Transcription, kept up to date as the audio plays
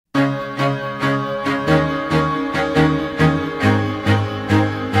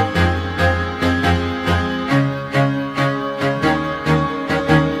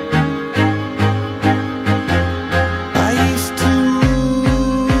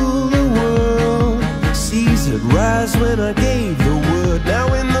when I gave the word.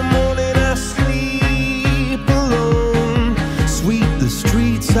 Now in the morning I sleep alone, sweep the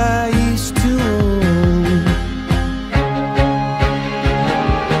streets I used to own.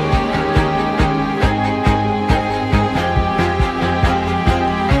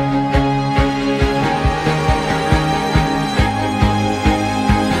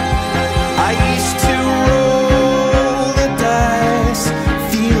 I used to roll the dice,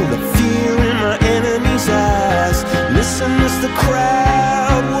 feel the fear in my enemy's eyes, listen as the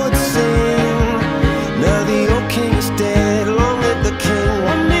crowd would sing. Now the old king is dead, long live the king.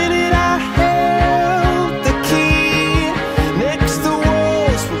 One minute I held the key, next the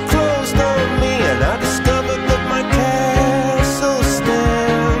walls were closed on me, and I discovered that my castle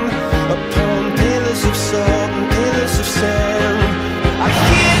stand upon pillars of salt and pillars of sand. I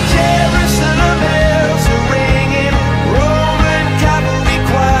hear Jerusalem bells are ringing, Roman cavalry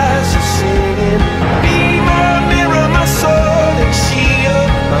choirs are singing. Be my mirror, my sword and shield,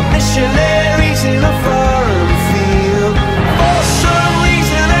 my missionaries in a foreign field. For some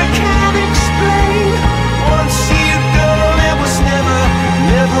reason I can't explain, once you've gone it was never,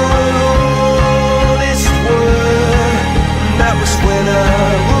 never an honest word. And that was when I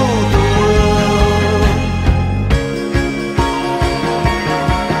ruled the world.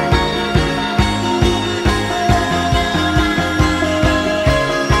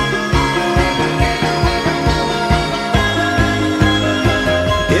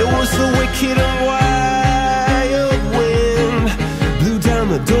 It was the wicked and wild wind, blew down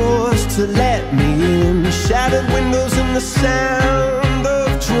the doors to let me in, shattered windows and the sound of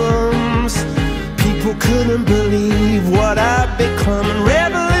drums. People couldn't believe